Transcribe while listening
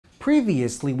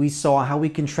Previously, we saw how we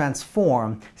can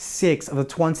transform 6 of the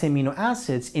 20 amino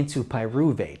acids into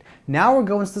pyruvate. Now we're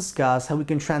going to discuss how we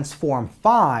can transform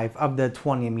 5 of the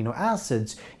 20 amino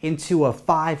acids into a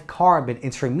 5-carbon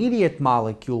intermediate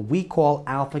molecule we call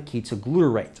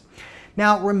alpha-ketoglutarate.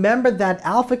 Now remember that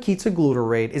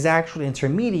alpha-ketoglutarate is actually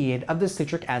intermediate of the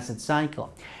citric acid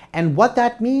cycle. And what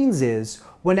that means is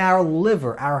when our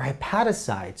liver, our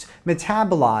hepatocytes,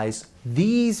 metabolize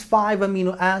these 5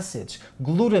 amino acids,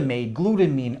 glutamate,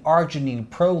 glutamine, arginine,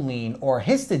 proline, or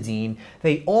histidine,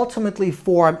 they ultimately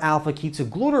form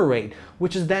alpha-ketoglutarate,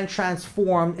 which is then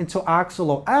transformed into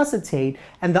oxaloacetate,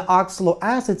 and the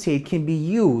oxaloacetate can be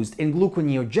used in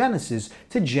gluconeogenesis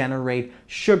to generate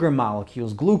sugar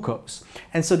molecules, glucose.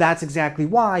 And so that's exactly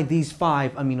why these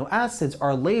 5 amino acids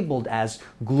are labeled as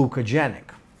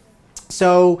glucogenic.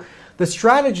 So the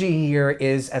strategy here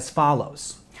is as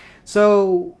follows.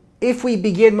 So if we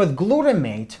begin with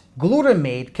glutamate,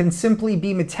 glutamate can simply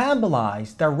be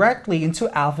metabolized directly into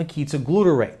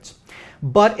alpha-ketoglutarate.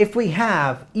 But if we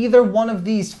have either one of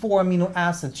these 4 amino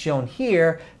acids shown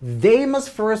here, they must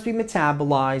first be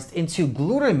metabolized into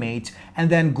glutamate, and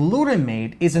then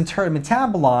glutamate is in turn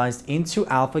metabolized into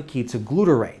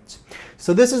alpha-ketoglutarate.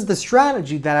 So this is the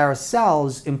strategy that our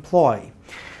cells employ.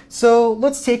 So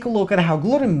let's take a look at how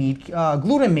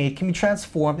glutamate can be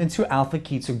transformed into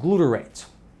alpha-ketoglutarate.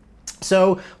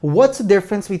 So what's the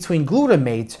difference between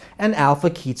glutamate and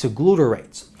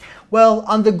alpha-ketoglutarate? Well,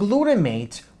 on the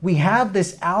glutamate, we have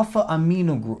this alpha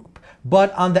amino group,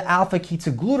 but on the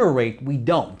alpha-ketoglutarate, we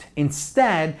don't.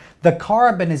 Instead, the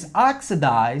carbon is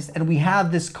oxidized, and we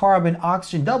have this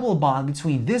carbon-oxygen double bond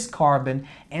between this carbon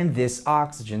and this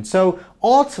oxygen. So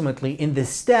ultimately, in this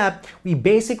step, we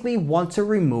basically want to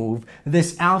remove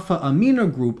this alpha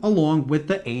amino group along with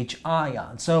the H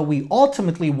ion. So we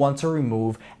ultimately want to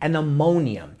remove an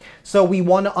ammonium. So we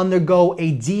want to undergo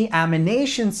a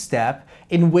deamination step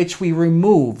in which we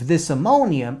remove this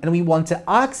ammonium and we want to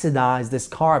oxidize this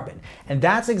carbon. And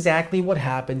that's exactly what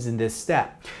happens in this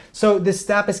step. So this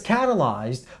step is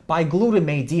catalyzed by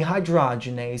glutamate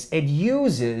dehydrogenase. It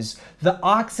uses the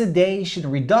oxidation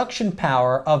reduction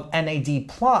power of NAD+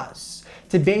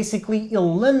 to basically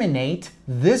eliminate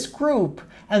this group,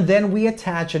 and then we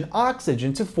attach an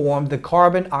oxygen to form the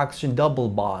carbon-oxygen double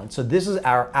bond. So this is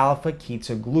our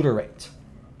alpha-ketoglutarate.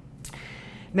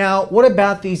 Now, what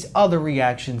about these other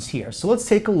reactions here? So let's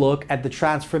take a look at the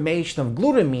transformation of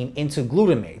glutamine into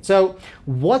glutamate. So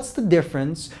what's the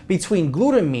difference between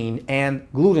glutamine and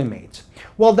glutamate?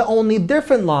 Well, the only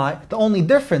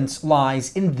difference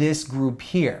lies in this group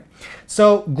here.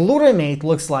 So glutamate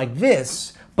looks like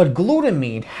this, but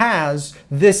glutamine has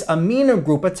this amino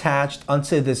group attached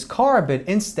onto this carbon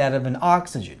instead of an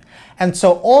oxygen. And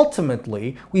so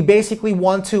ultimately, we basically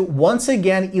want to once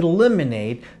again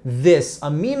eliminate this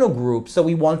amino group. So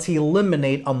we want to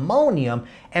eliminate ammonium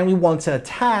and we want to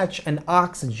attach an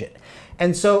oxygen.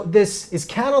 And so this is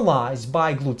catalyzed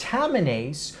by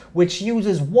glutaminase, which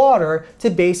uses water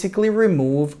to basically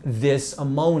remove this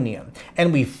ammonium.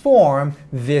 And we form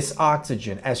this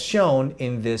oxygen as shown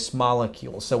in this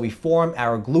molecule. So we form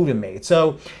our glutamate.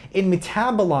 So in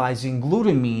metabolizing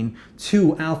glutamine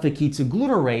to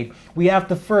alpha-ketoglutarate, we have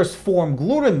to first form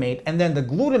glutamate, and then the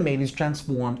glutamate is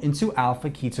transformed into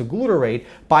alpha-ketoglutarate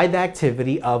by the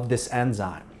activity of this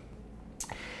enzyme.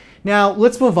 Now,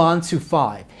 let's move on to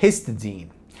 5, histidine.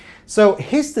 So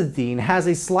histidine has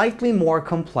a slightly more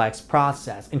complex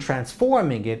process in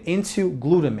transforming it into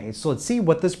glutamate. So let's see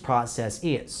what this process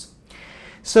is.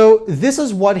 So this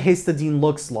is what histidine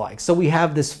looks like. So we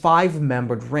have this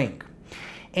 5-membered ring.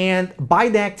 And by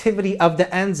the activity of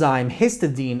the enzyme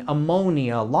histidine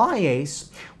ammonia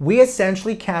lyase, we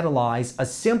essentially catalyze a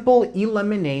simple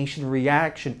elimination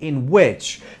reaction in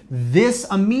which this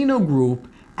amino group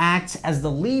acts as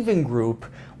the leaving group.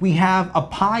 We have a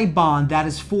pi bond that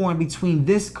is formed between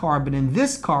this carbon and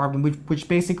this carbon, which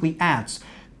basically acts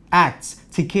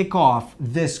to kick off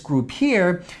this group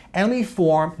here, and we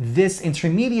form this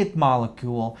intermediate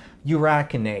molecule,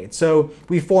 uracanate. So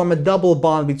we form a double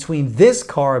bond between this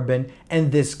carbon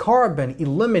and this carbon,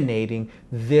 eliminating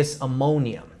this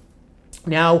ammonium.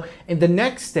 Now, in the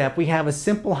next step, we have a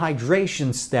simple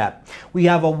hydration step. We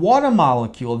have a water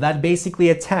molecule that basically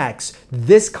attacks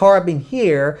this carbon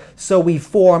here, so we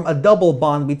form a double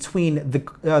bond between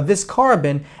this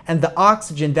carbon and the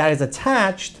oxygen that is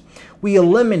attached. We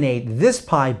eliminate this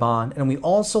pi bond, and we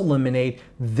also eliminate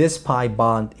this pi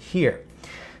bond here.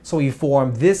 So we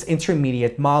form this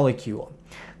intermediate molecule.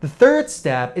 The third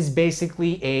step is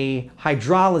basically a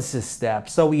hydrolysis step.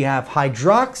 So we have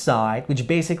hydroxide, which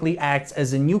basically acts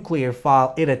as a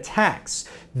nucleophile. It attacks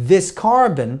this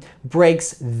carbon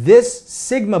breaks this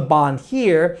sigma bond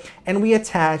here, and we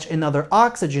attach another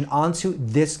oxygen onto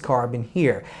this carbon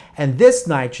here. And this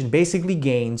nitrogen basically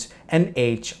gains an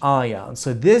H ion.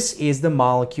 So this is the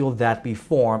molecule that we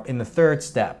form in the third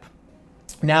step.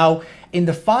 Now, in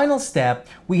the final step,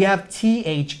 we have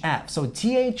THF. So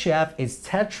THF is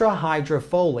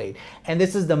tetrahydrofolate, and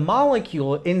this is the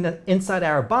molecule inside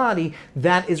our body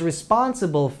that is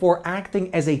responsible for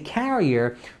acting as a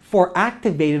carrier for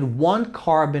activated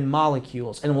one-carbon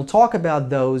molecules. And we'll talk about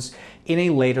those in a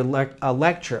later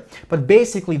lecture. But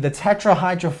basically, the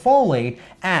tetrahydrofolate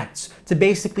acts to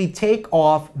basically take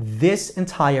off this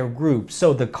entire group.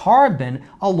 So the carbon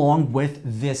along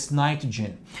with this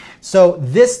nitrogen. So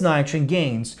this nitrogen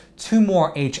gains 2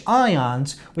 more H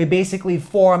ions. We basically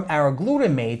form our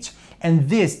glutamate, and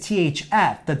this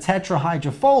THF, the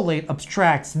tetrahydrofolate,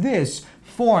 abstracts this,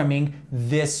 forming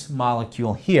this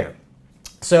molecule here.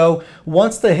 So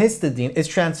once the histidine is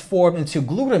transformed into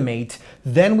glutamate,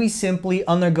 then we simply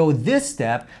undergo this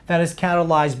step that is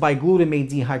catalyzed by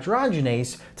glutamate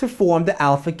dehydrogenase to form the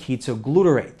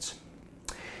alpha-ketoglutarate.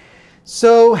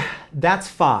 So that's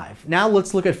 5. Now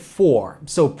let's look at 4.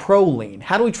 So proline.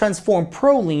 How do we transform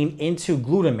proline into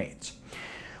glutamate?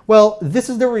 Well, this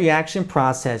is the reaction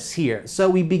process here. So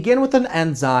we begin with an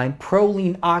enzyme,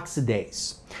 proline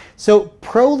oxidase. So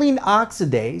proline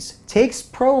oxidase takes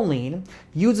proline,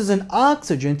 uses an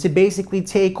oxygen to basically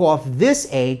take off this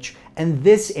H and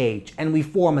this H, and we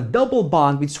form a double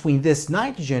bond between this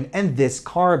nitrogen and this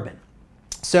carbon.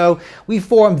 So we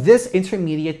form this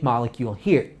intermediate molecule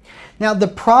here. Now the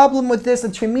problem with this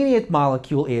intermediate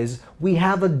molecule is we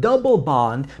have a double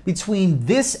bond between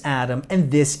this atom and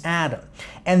this atom,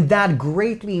 and that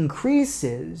greatly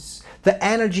increases the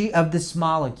energy of this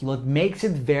molecule. It makes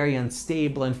it very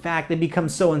unstable. In fact, it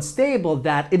becomes so unstable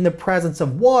that in the presence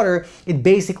of water, it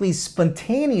basically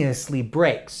spontaneously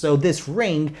breaks. So this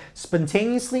ring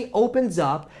spontaneously opens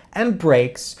up and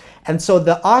breaks, and so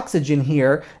the oxygen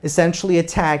here essentially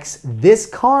attacks this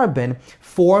carbon,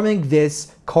 forming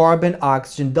this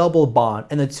carbon-oxygen double bond,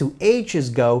 and the 2 H's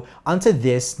go onto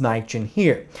this nitrogen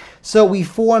here. So we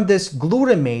form this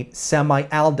glutamate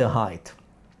semialdehyde.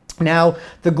 Now,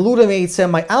 the glutamate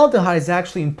semialdehyde is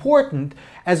actually important,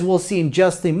 as we'll see in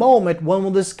just a moment when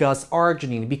we'll discuss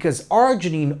arginine, because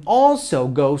arginine also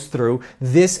goes through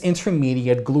this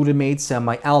intermediate glutamate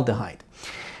semialdehyde.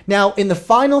 Now, in the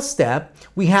final step,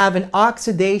 we have an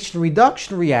oxidation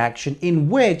reduction reaction in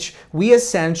which we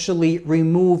essentially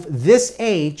remove this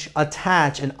H,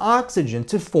 attach an oxygen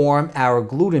to form our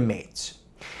glutamate.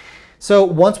 So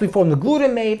once we form the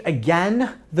glutamate,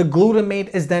 again, the glutamate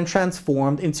is then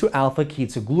transformed into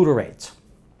alpha-ketoglutarate.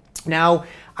 Now,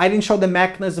 I didn't show the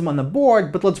mechanism on the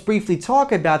board, but let's briefly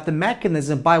talk about the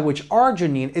mechanism by which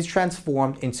arginine is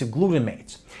transformed into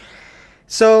glutamate.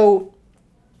 So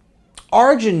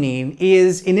arginine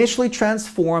is initially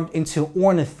transformed into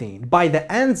ornithine by the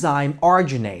enzyme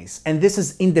arginase, and this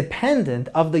is independent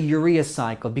of the urea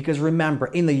cycle, because remember,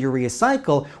 in the urea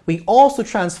cycle, we also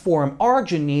transform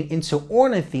arginine into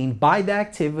ornithine by the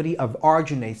activity of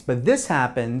arginase, but this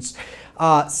happens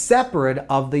separate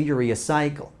of the urea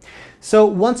cycle. So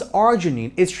once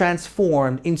arginine is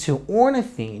transformed into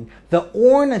ornithine, the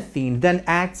ornithine then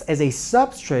acts as a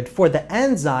substrate for the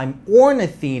enzyme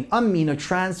ornithine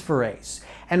aminotransferase.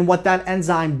 And what that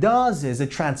enzyme does is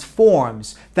it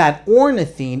transforms that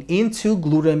ornithine into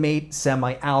glutamate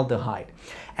semialdehyde.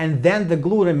 And then the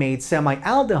glutamate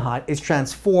semialdehyde is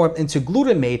transformed into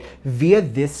glutamate via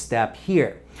this step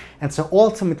here. And so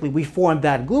ultimately we form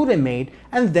that glutamate,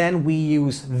 and then we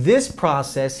use this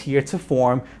process here to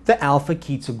form the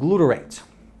alpha-ketoglutarate.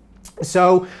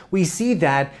 So we see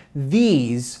that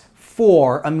these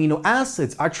 4 amino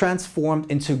acids are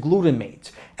transformed into glutamate,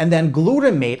 and then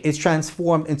glutamate is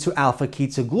transformed into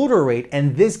alpha-ketoglutarate,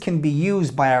 and this can be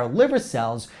used by our liver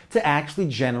cells to actually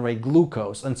generate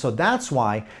glucose. And so that's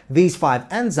why these 5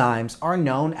 enzymes are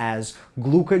known as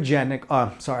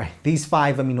these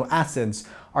 5 amino acids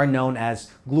are known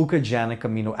as glucogenic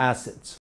amino acids.